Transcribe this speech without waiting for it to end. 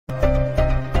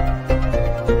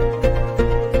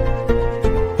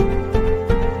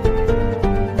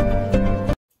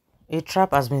A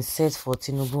trap has been set for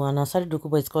Tinubu, and Asari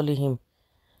Dokubo is calling him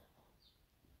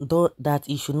though that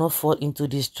he should not fall into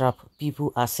this trap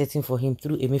people are setting for him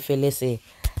through Emefiele's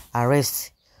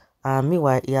arrest.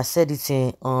 Meanwhile, he has said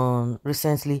it on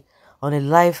recently on a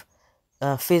live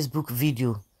Facebook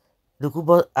video.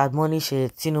 Dokubo admonished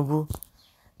Tinubu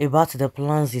about the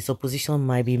plans his opposition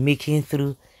might be making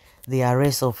through the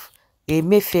arrest of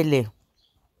Emefiele.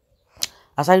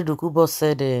 Asari Dokubo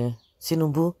said,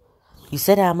 Tinubu, he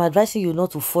said, I am advising you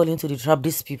not to fall into the trap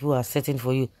these people are setting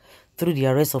for you through the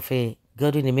arrest of a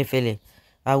Godwin Emefiele.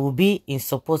 I will be in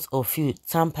support of you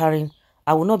tampering.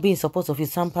 I will not be in support of you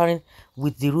tampering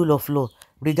with the rule of law.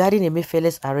 Regarding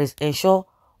Emefiele's arrest, ensure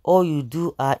all you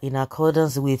do are in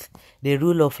accordance with the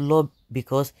rule of law,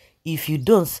 because if you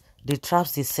don't, the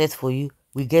traps they set for you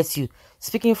will get you.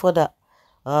 Speaking further,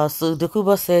 so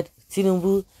Dokubo said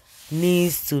Tinubu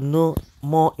needs to know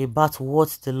more about what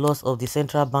the laws of the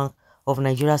Central Bank of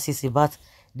Nigeria says about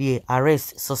the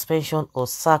arrest, suspension, or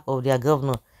sack of their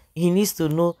governor. He needs to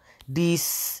know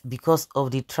this because of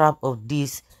the trap of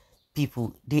these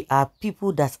people. They are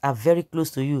people that are very close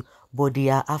to you, but they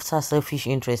are after selfish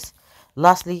interests.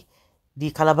 Lastly, the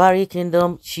Kalabari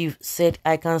Kingdom chief said,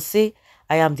 I can say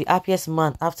I am the happiest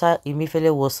man after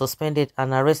Emefiele was suspended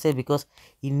and arrested, because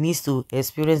he needs to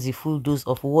experience the full dose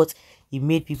of what he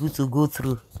made people to go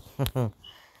through.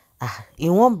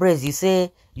 In one breath, you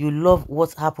say you love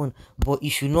what happened, but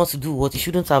you should not do what he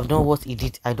shouldn't have done what he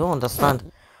did. I don't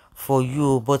understand for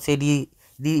you, but the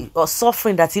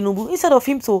suffering that Tinubu, instead of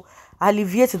him to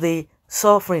alleviate the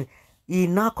suffering, he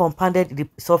now compounded the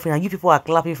suffering, and you people are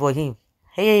clapping for him.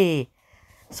 Hey,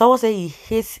 someone say he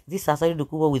hates this Asari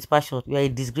Dokubo with passion. You are a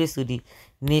disgrace to the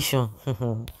nation.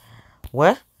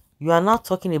 Well, you are now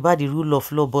talking about the rule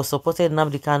of law, but supported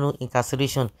Nnamdi Kanu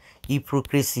incarceration.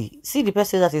 Hypocrisy. See the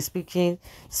person that is speaking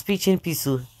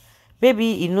peaceful.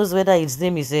 Maybe he knows whether his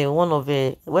name is one of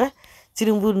well,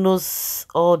 Tinubu knows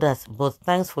all that, but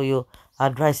thanks for your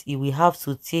advice. He will have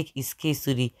to take his case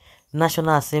to the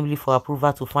National Assembly for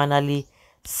approval to finally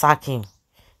sack him.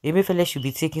 Emefiele should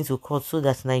be taken to court so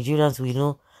that Nigerians will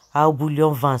know how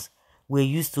bullion vans were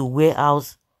used to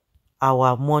warehouse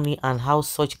our money and how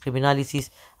such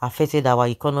criminalities affected our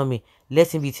economy.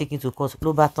 Let him be taken to court.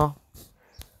 Lobaton.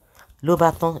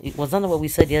 It was not what we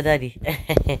said the other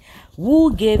day.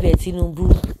 Who gave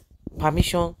Tinubu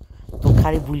permission to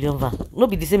carry bullion van? No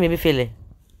be the same Emefiele.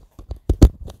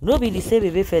 No be the same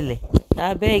Emefiele.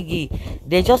 I beg you.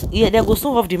 They just, yeah, they go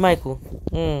soon off the mic.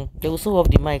 They go soon off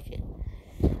the mic.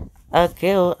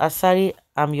 Okay, Asari,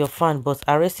 I'm your fan, but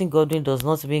arresting Godwin does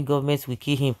not mean government will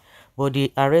kill him. But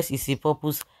the arrest is a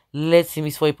purpose.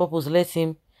 It's for a purpose. Let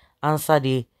him answer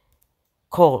the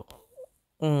call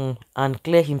and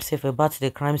clear himself about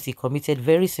the crimes he committed.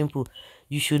 Very simple.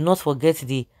 You should not forget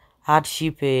the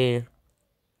hardship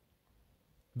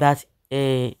that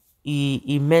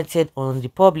he meted on the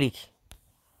public.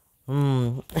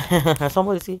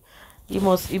 Somebody say he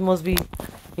must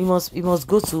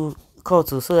go to court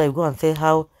so that he go and tell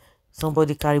how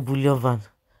somebody carry bullion van.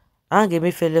 And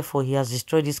Emefiele for he has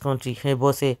destroyed this country.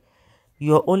 But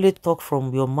you only talk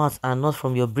from your mouth and not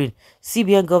from your brain.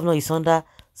 CBN governor is under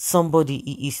somebody.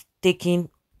 He is taking,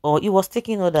 or he was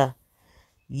taking order.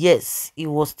 Yes, he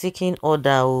was taking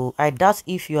order. Oh, I doubt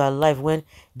if you are alive when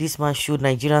this man showed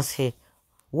Nigerians here.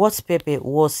 What Pepe,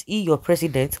 was he your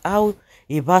president? How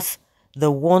about the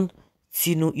one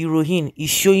Tinu Irohin is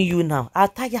showing you now? I'll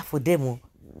tire for them.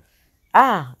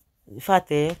 In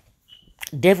fact,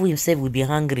 devil himself will be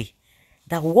hungry.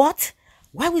 That what?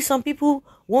 Why will some people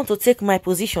want to take my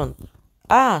position?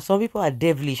 Some people are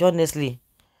devilish, honestly.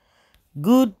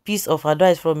 Good piece of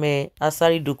advice from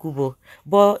Asari Dokubo.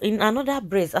 But in another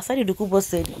breath, Asari Dokubo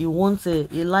said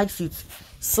he likes it.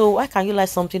 So why can you like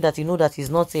something that you know that is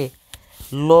not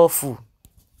lawful?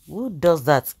 Who does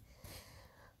that?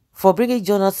 For bringing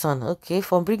Jonathan,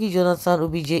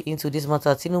 OBJ into this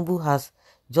matter, Tinubu has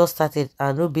just started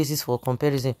and no basis for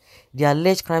comparison. The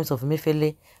alleged crimes of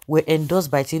Emefiele were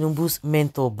endorsed by Tinubu's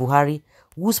mentor, Buhari,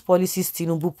 whose policies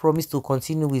Tinubu promised to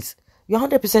continue with. You're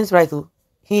 100% right, though.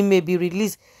 He may be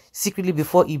released secretly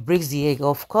before he breaks the egg.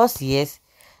 Of course, yes.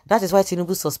 That is why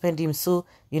Tinubu suspended him, so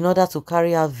in order to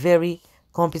carry out very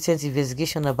competent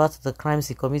investigation about the crimes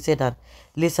he committed, and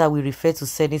later we refer to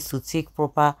Senate to take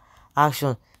proper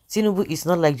action. Tinubu is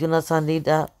not like Jonathan,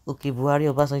 leader, Buhari,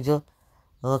 Obasanjo.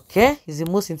 Okay, he's the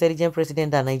most intelligent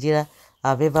president that Nigeria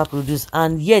have ever produced,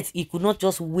 and yet he could not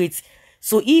just wait.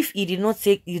 So if he did not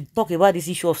talk about this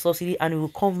issue of subsidy, and he will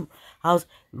come out,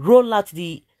 roll out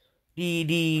the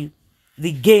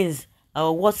gains,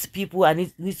 what people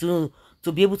need to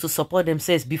to be able to support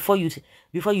themselves before you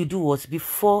do what,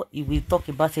 before you will talk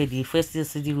about the first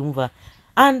city removal.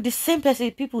 And the same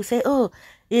person, people say, oh,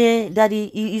 yeah, that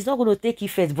he's not going to take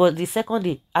effect, but the second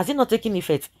day, has it not taken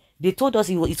effect? They told us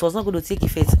it was not going to take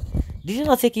effect. Did it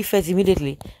not take effect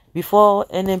immediately before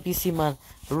NNPC man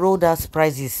rolled out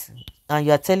prices? And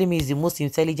you are telling me is the most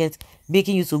intelligent,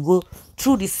 making you to go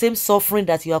through the same suffering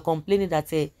that you are complaining that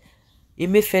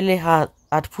Emefiele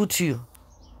had put you.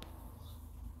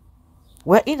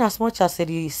 Well, in as much as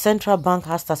the central bank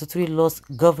has statutory laws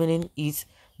governing it,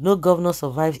 no governor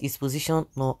survives its position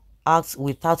nor acts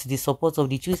without the support of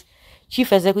the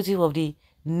chief executive of the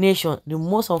nation. The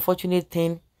most unfortunate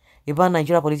thing about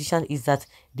Nigerian politicians is that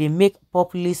they make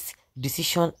populist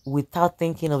decisions without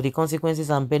thinking of the consequences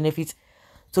and benefits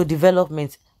to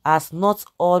development, as not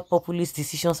all populist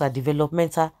decisions are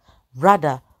developmental,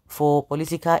 rather for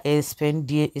political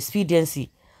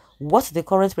expediency. What the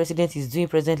current president is doing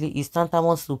presently is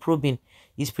tantamount to probing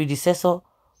his predecessor,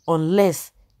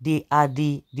 unless they are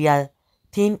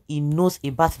thing he knows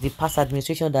about the past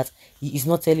administration that he is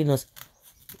not telling us.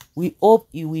 We hope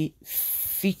he will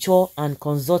feature and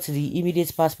consult the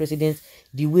immediate past president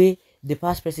the way the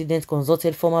past president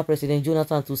consulted former President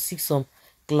Jonathan to seek some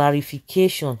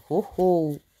clarification.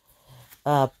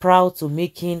 Proud to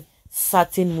making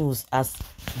certain moves as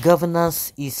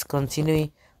governance is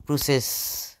continuing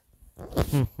process.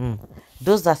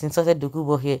 Those that insulted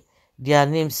Dokubo here, their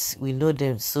names, we know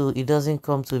them, so it doesn't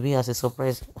come to me as a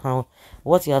surprise. How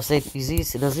what you have said,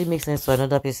 does it make sense to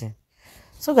another person?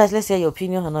 So guys, let's hear your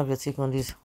opinion and have your take on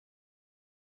this.